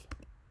of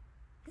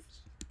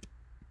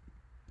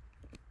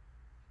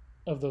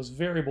those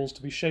variables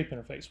to be shape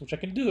interface, which I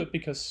can do it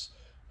because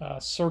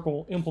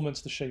circle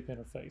implements the shape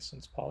interface and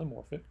it's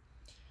polymorphic.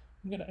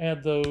 I'm going to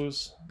add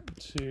those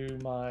to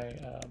my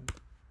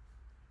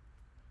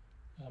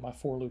my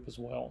for loop as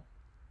well.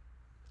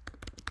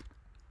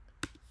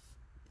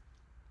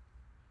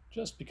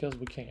 Just because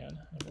we can,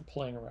 and we're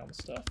playing around with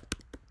stuff.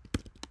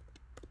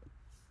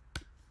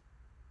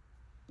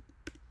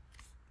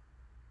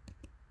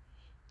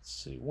 Let's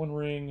see, one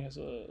ring has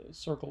a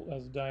circle,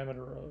 has a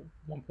diameter of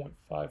 1.54,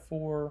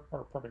 or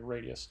probably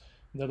radius.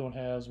 The other one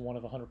has one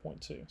of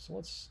 100.2. So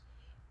let's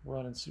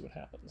run and see what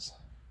happens.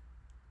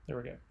 There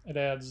we go. It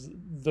adds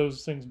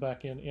those things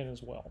back in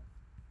as well.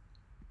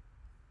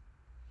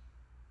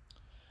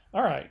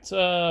 All right,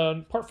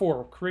 part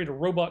 4, create a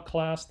robot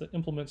class that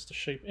implements the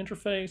shape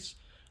interface.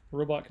 The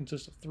robot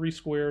consists of 3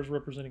 squares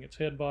representing its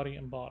head, body,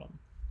 and bottom.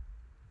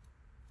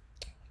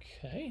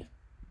 Okay.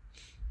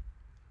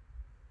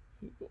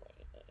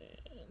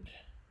 And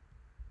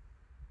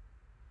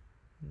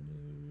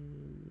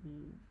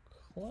new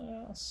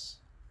class.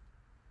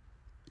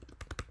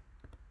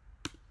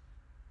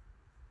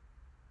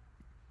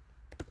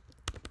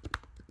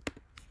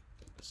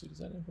 Let's see, does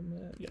that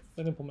implement? Yeah,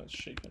 that implements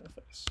shape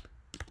interface.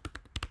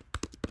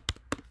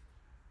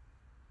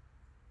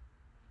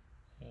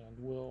 And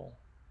we'll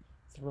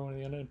throw in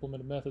the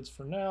unimplemented methods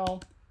for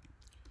now.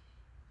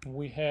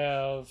 We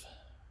have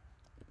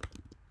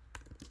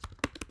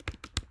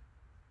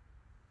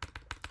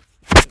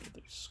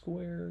these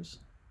squares.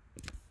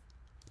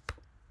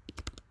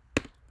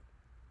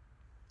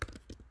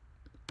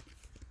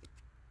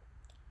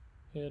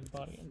 Head,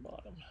 body, and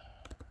bottom.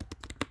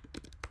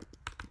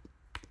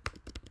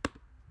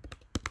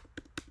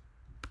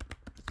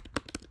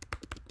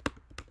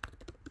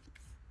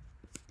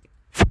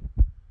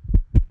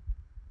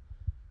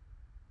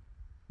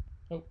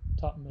 Oh,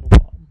 top, middle,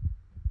 bottom.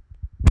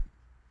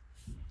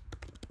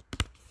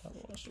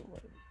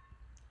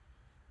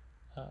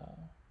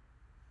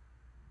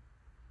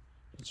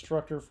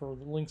 Instructor for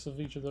the links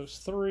of each of those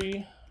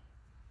 3.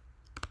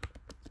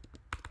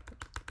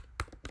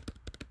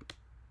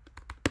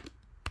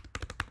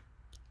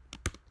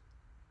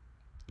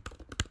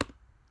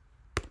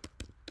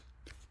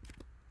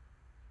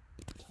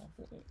 Top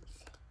length.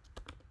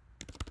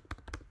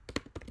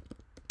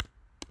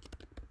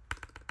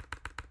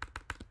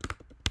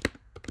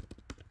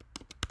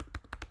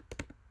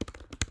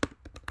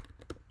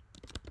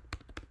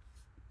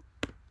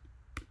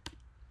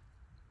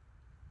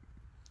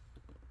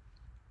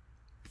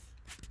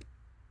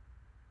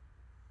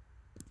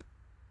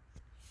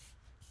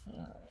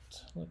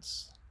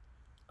 Let's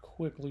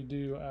quickly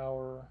do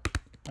our,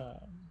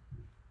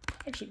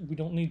 actually we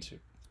don't need to.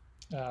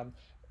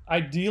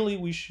 Ideally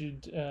we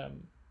should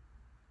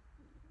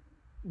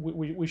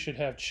we should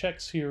have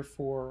checks here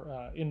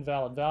for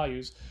invalid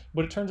values,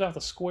 but it turns out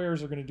the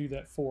squares are going to do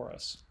that for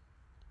us.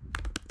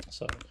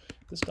 So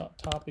this dot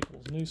top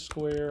equals new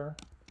square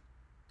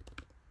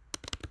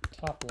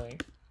top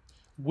length,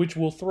 which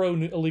will throw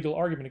a legal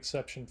argument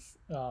exception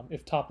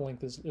if top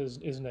length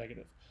is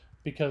negative,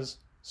 because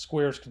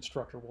squares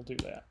constructor will do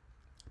that.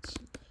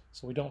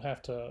 So we don't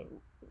have to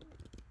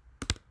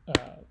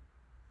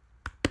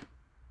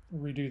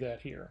redo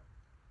that here.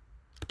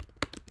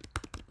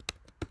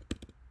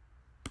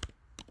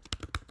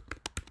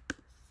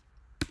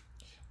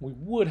 We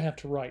would have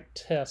to write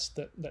tests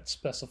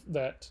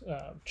that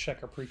check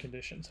our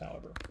preconditions,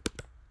 however.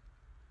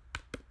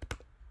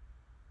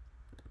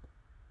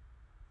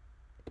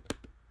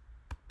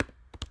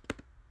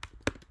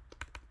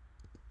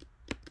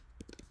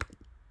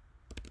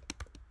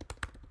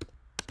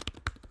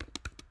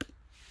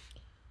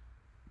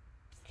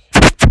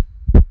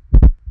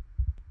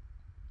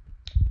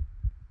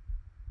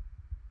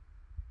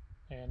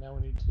 And now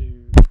we need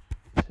to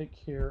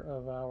take care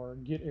of our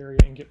get area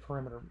and get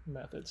perimeter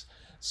methods.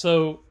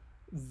 So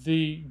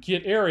the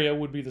get area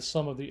would be the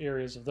sum of the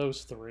areas of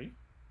those 3.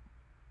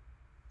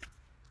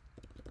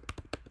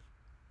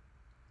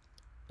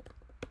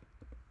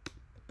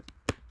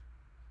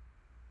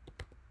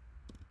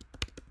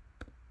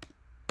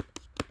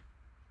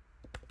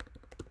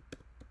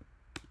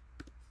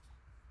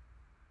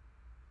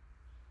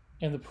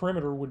 And the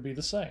perimeter would be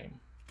the same.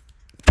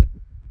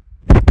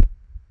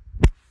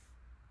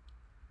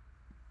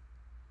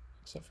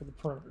 Except for the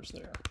perimeters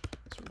there.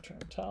 So return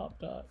top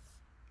dot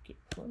get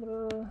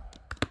perimeter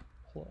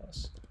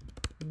plus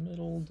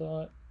middle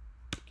dot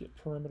get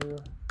perimeter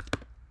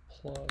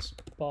plus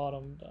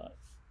bottom dot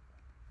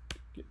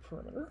get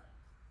perimeter.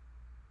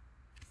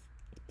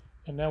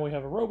 And now we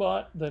have a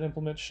robot that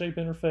implements shape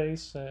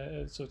interface,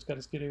 so it's got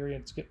its get area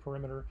and its get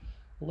perimeter.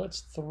 Let's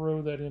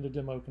throw that into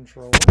demo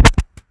controller.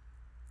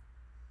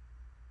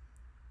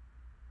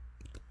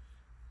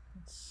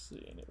 Let's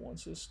see, and it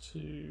wants us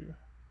to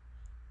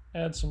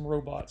add some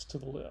robots to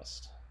the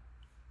list.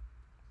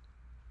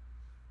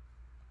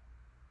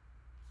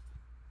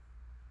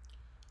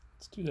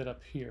 Let's do that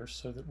up here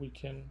so that we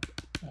can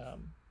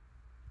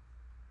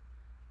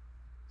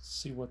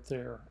see what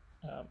their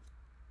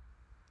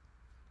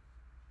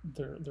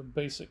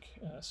basic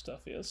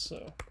stuff is.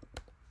 So,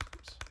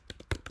 oops.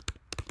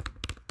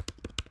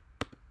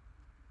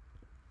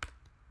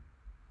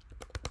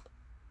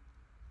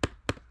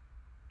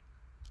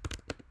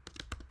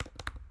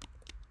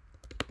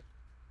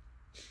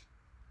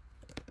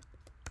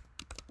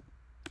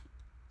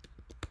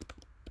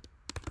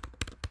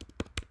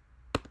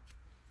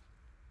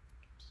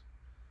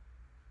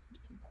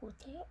 import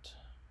that.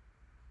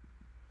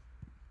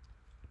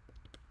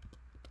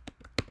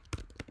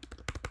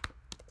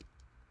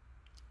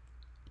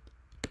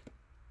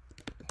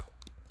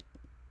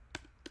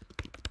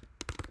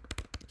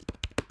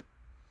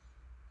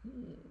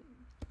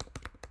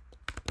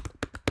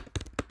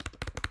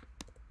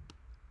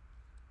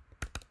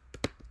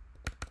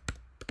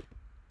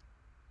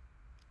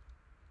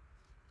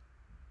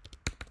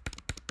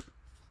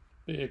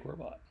 Big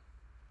robot.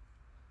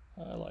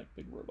 I like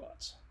big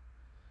robots.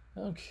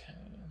 Okay,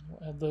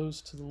 we'll add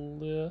those to the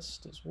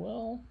list as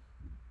well.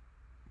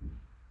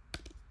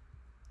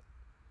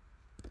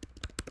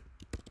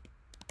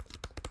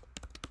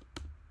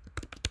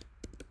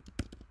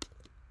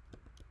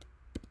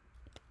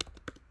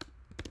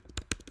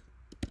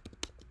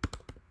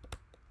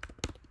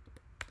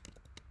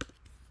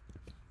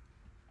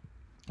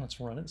 Let's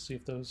run it and see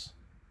if those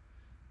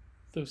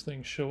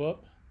things show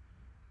up.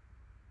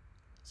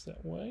 It's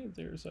that way.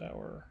 There's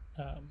our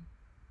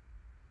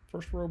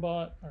first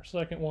robot, our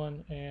second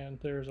one, and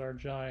there's our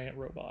giant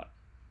robot.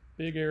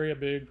 Big area,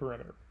 big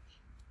perimeter.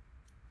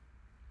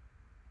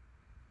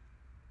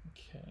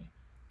 Okay,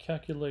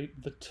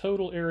 calculate the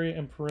total area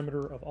and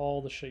perimeter of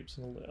all the shapes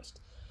in the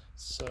list.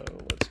 So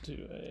let's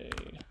do a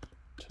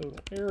total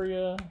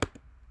area,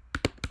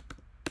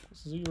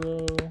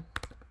 0,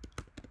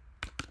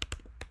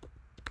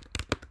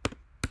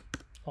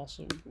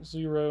 also equals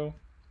 0.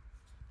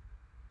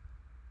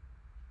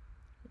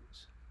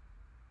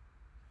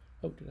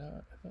 Oh,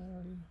 have I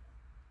already?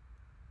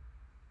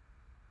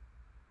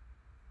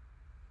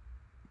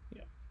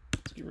 Yeah,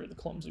 let's get rid of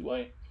the clumsy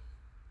white.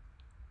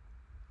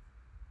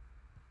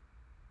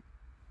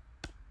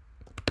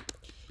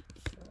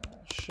 For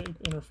all shape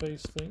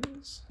interface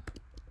things,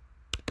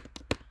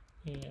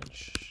 and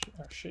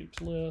our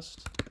shapes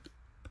list,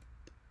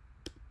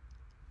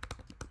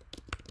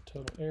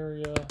 total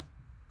area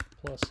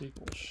plus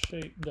equals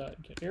shape dot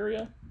get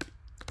area,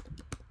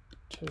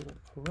 total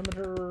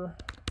perimeter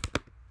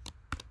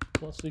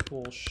plus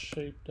equals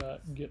shape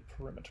dot get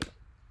perimeter.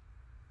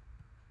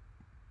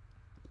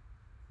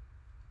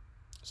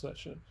 So that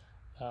should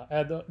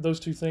add those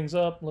two things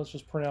up. Let's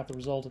just print out the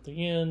result at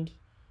the end.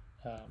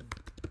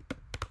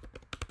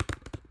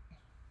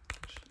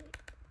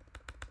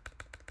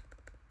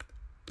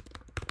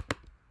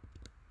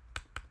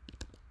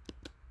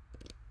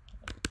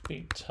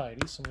 Being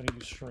tidy, so I'm going to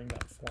use string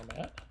dot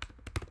format.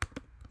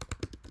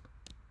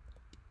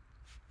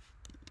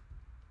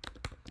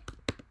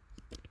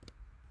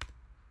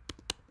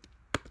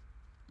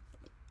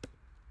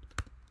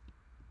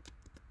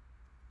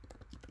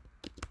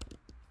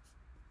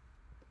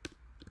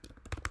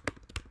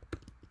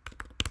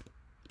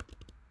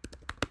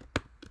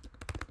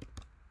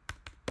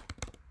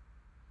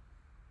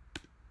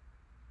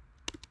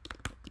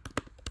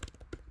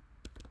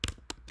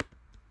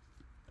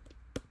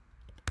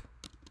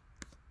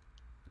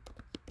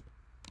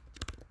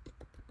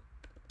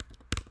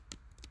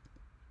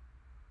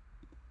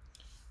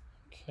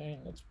 Okay,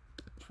 let's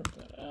print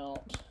that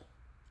out.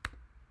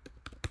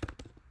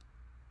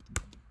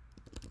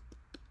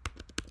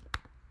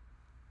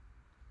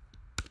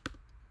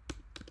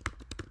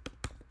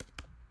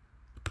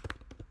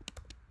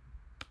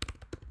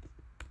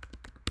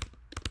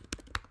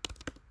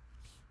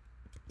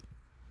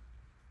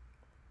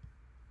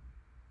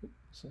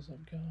 Says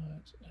I've got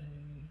a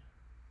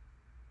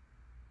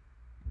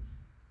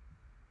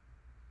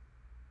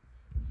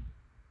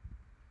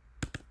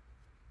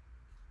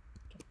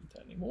don't need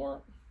that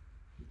anymore.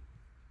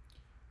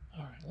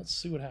 All right, let's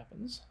see what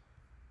happens.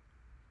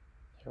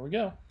 There we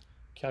go.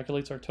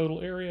 Calculates our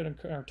total area and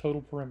our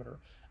total perimeter,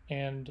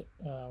 and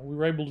we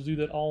were able to do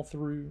that all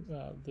through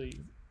the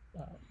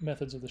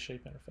methods of the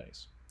shape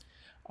interface.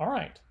 All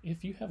right,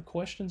 if you have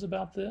questions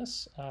about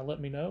this,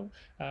 let me know.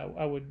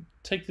 I would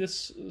take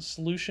this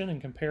solution and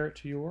compare it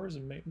to yours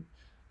and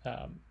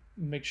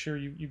make sure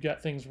you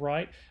got things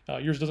right.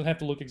 Yours doesn't have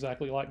to look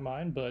exactly like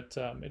mine, but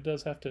it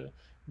does have to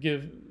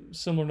give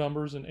similar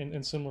numbers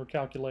and similar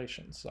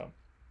calculations. So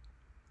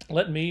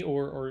let me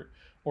or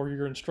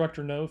your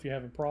instructor know if you're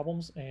having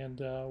problems, and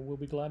we'll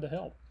be glad to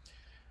help.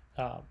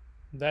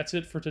 That's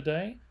it for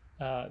today.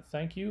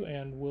 Thank you,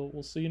 and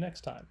we'll see you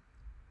next time.